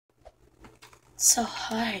So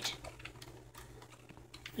hard.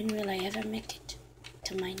 When will I ever make it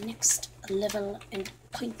to my next level and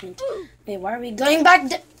appointment? Wait, why are we going back?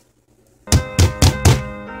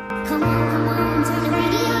 Come on, turn the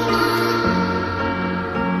radio on.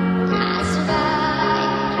 I survived.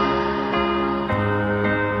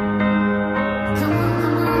 Come on, turn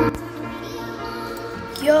the radio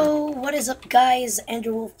on. Yo, what is up, guys?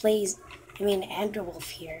 Andrew Wolf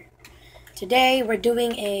here. Today we're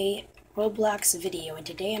doing a Roblox video, and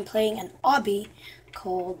today I'm playing an obby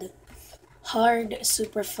called Hard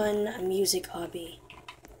Super Fun Music Obby.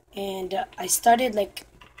 And I started like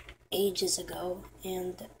ages ago,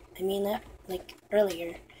 and like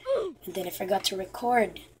earlier, and then I forgot to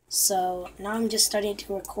record. So now I'm just starting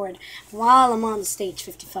to record while I'm on stage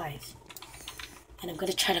 55, and I'm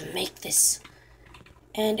gonna try to make this.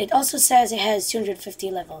 And it also says it has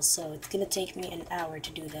 250 levels, so it's gonna take me an hour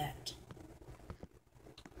to do that.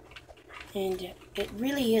 And it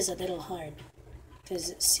really is a little hard,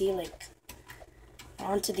 because see, like,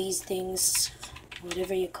 onto these things,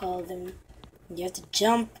 whatever you call them, you have to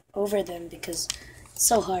jump over them because it's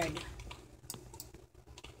so hard.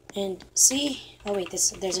 And see, oh wait,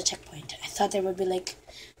 there's a checkpoint. I thought there would be like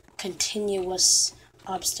continuous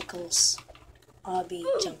obstacles, obby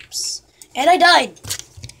jumps, and I died.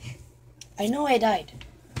 I know I died.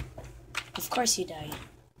 Of course you die.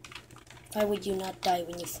 Why would you not die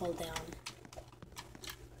when you fall down?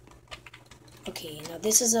 Okay, now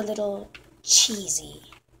this is a little cheesy,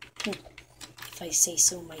 if I say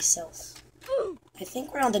so myself. I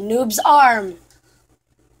think we're on the noob's arm.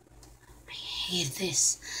 I hate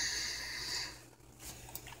this.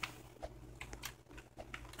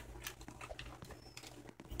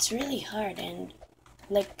 It's really hard, and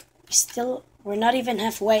like we're not even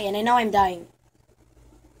halfway, and I know I'm dying.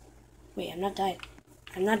 Wait, I'm not dying.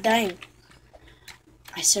 I'm not dying.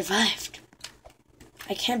 I survived.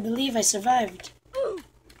 I can't believe I survived.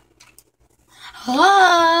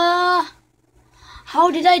 Ah!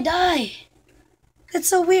 How did I die? That's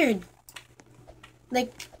so weird.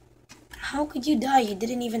 Like, how could you die? You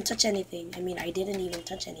didn't even touch anything. I mean, I didn't even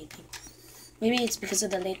touch anything. Maybe it's because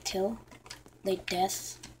of the late kill, late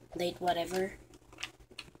death, late whatever.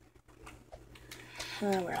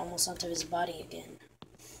 We're almost onto his body again.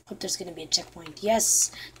 Hope there's gonna be a checkpoint.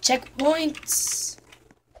 Yes! Checkpoints!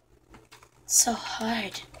 So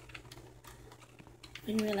hard.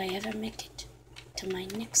 When will I ever make it to my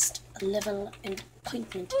next level and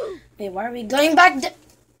appointment? Wait, why are we going back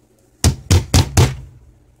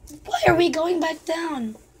Why are we going back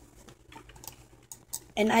down?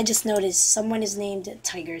 And I just noticed someone is named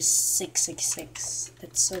Tiger666.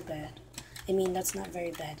 That's so bad. I mean, that's not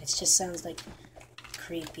very bad. It just sounds like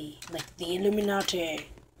creepy. Like the Illuminati.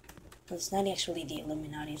 Well, it's not actually the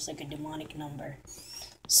Illuminati. It's like a demonic number.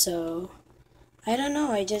 So I don't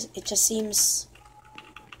know, it just seems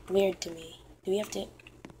weird to me. Do we have to...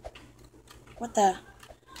 What the...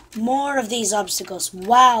 More of these obstacles.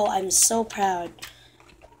 Wow, I'm so proud.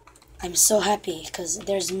 I'm so happy, because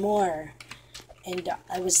there's more. And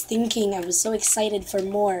I was so excited for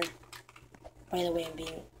more. By the way, I'm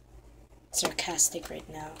being sarcastic right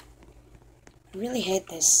now. I really hate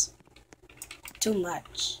this. Too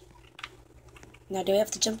much. Now, do we have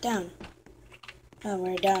to jump down? Oh,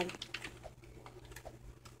 we're down.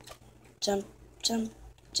 Jump, jump,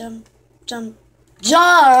 jump, jump,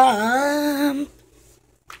 jump!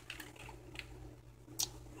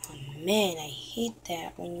 Oh man, I hate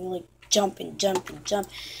that when you like jump and jump and jump,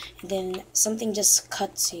 and then something just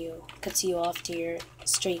cuts you off to your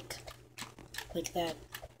streak. Like that.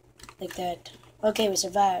 Like that. Okay, we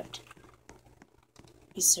survived.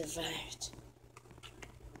 We survived.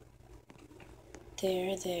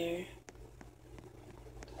 There.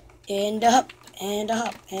 And up, and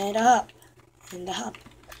up, and up, and up.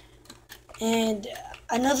 And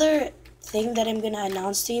another thing that I'm gonna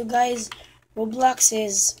announce to you guys, Roblox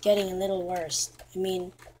is getting a little worse. I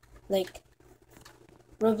mean, like,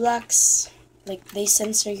 Roblox, like, they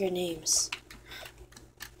censor your names.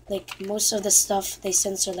 Like, most of the stuff they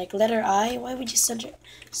censor, like letter I. Why would you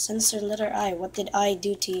censor letter I? What did I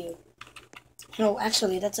do to you? No,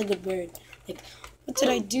 actually, that's a good word. Like, what did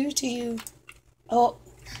I do to you? Oh,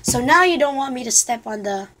 so now you don't want me to step on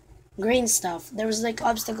the green stuff. There was like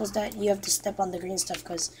obstacles that you have to step on the green stuff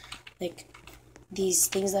because like these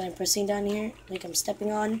things that I'm pressing down here, like I'm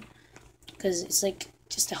stepping on, because it's like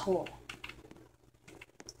just a hole.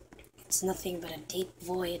 It's nothing but a deep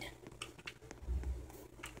void.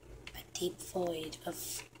 A deep void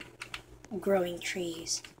of growing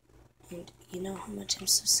trees. And you know how much I'm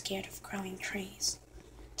so scared of growing trees.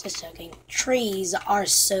 Just joking. Trees are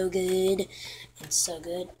so good. It's so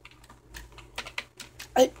good.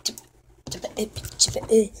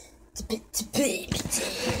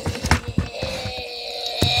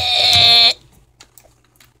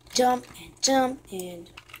 Jump and jump and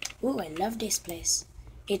ooh, I love this place.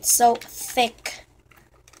 It's so thick.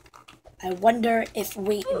 I wonder if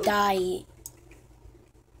we die.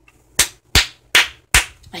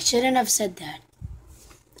 I shouldn't have said that.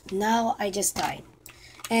 Now I just died.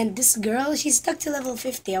 And this girl, she's stuck to level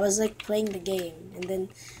 50. I was like playing the game and then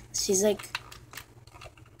she's like,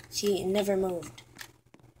 she never moved.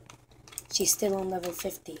 She's still on level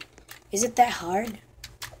 50. Is it that hard?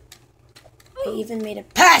 I even made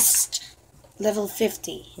it past level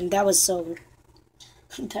 50 and that was so,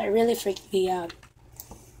 that really freaked me out.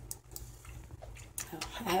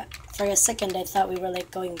 For a second I thought we were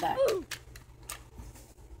like going back.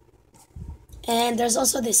 And there's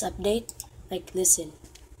also this update. Like, listen.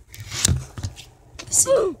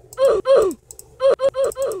 Listen.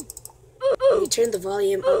 When you turn the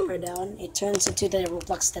volume up or down, it turns into the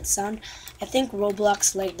Roblox death sound. I think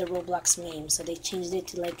Roblox liked the Roblox meme, so they changed it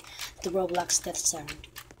to like the Roblox death sound.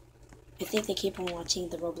 I think they keep on watching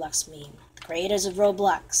the Roblox meme. The creators of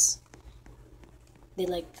Roblox. They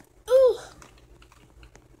like, ooh.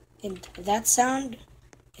 And that sound,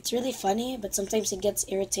 it's really funny, but sometimes it gets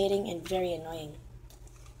irritating and very annoying.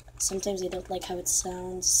 Sometimes I don't like how it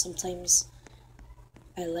sounds. Sometimes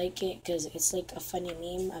I like it because it's like a funny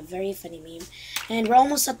meme, a very funny meme. And we're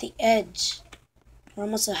almost at the edge. We're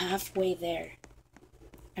almost halfway there.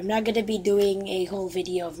 I'm not going to be doing a whole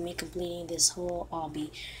video of me completing this whole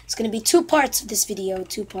obby. It's going to be 2 parts of this video,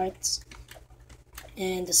 2 parts.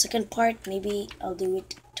 And the second part, maybe I'll do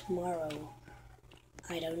it tomorrow.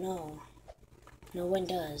 I don't know. No one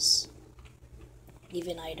does.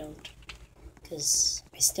 Even I don't. Because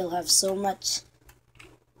I still have so much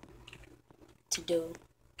to do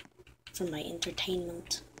for my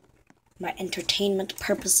entertainment. My entertainment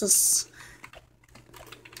purposes.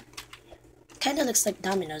 Kinda looks like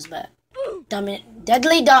dominoes, but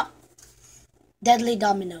deadly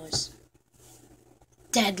dominoes.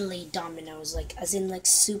 Deadly dominoes, like as in like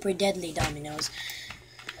super deadly dominoes.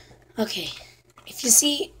 Okay, if you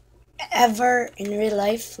see ever in real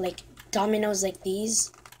life like dominoes like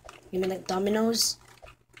these, you mean like dominoes,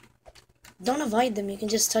 don't avoid them, you can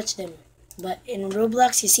just touch them. But in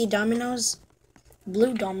Roblox you see dominoes,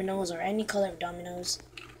 blue dominoes or any color of dominoes,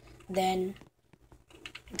 then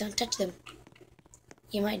don't touch them.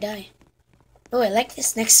 You might die. Oh, I like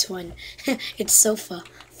this next one. It's sofa,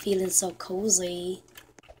 feeling so cozy.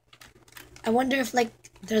 I wonder if like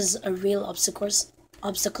there's a real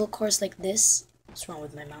obstacle course like this. What's wrong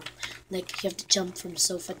with my mouth? Like you have to jump from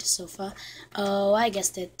sofa to sofa. Oh, I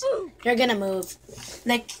guessed it. You're gonna move.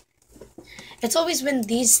 Like it's always when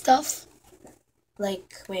these stuff,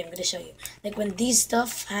 like wait, I'm gonna show you. Like when these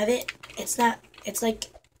stuff have it, it's not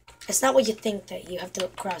what you think that you have to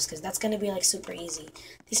cross, because that's gonna be like super easy.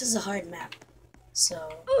 This is a hard map.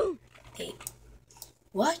 So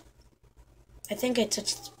what? I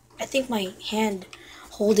think my hand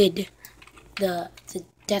holded the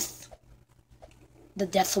death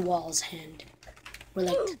wall's hand. We're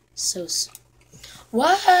like so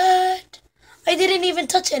what? I didn't even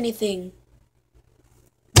touch anything.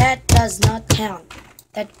 That does not count.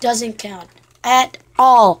 That doesn't count at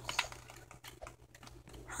all.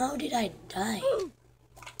 How did I die?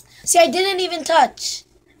 See, I didn't even touch.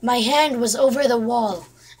 My hand was over the wall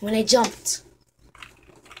when I jumped.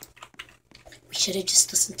 We should have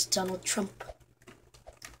just listened to Donald Trump.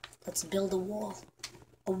 Let's build a wall.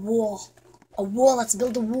 A wall. A wall. Let's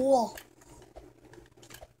build a wall.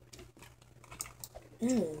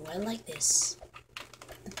 Ooh, I like this.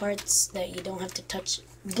 The parts that you don't have to touch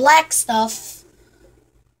black stuff.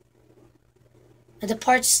 And the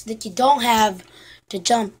parts that you don't have to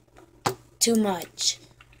jump too much.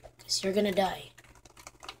 Because you're gonna die.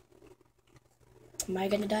 Am I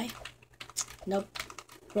gonna die? Nope.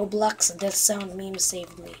 Roblox death sound meme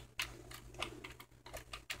saved me.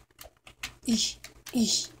 Eesh,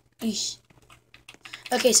 eesh, eesh.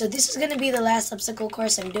 Okay, so this is gonna be the last obstacle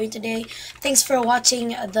course I'm doing today. Thanks for watching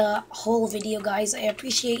the whole video, guys. I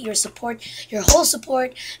appreciate your support, your whole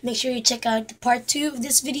support. Make sure you check out part 2 of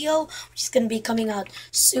this video, which is gonna be coming out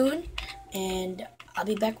soon. And I'll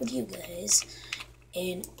be back with you guys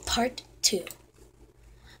in part 2.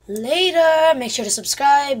 Later. Make sure to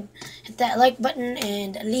subscribe, hit that like button,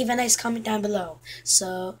 and leave a nice comment down below.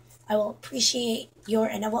 So I will appreciate your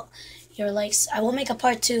likes. I will make a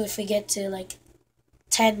part 2 if we get to like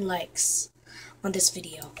 10 likes on this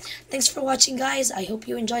video. Thanks for watching, guys. I hope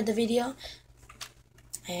you enjoyed the video.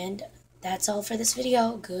 And that's all for this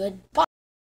video. Goodbye.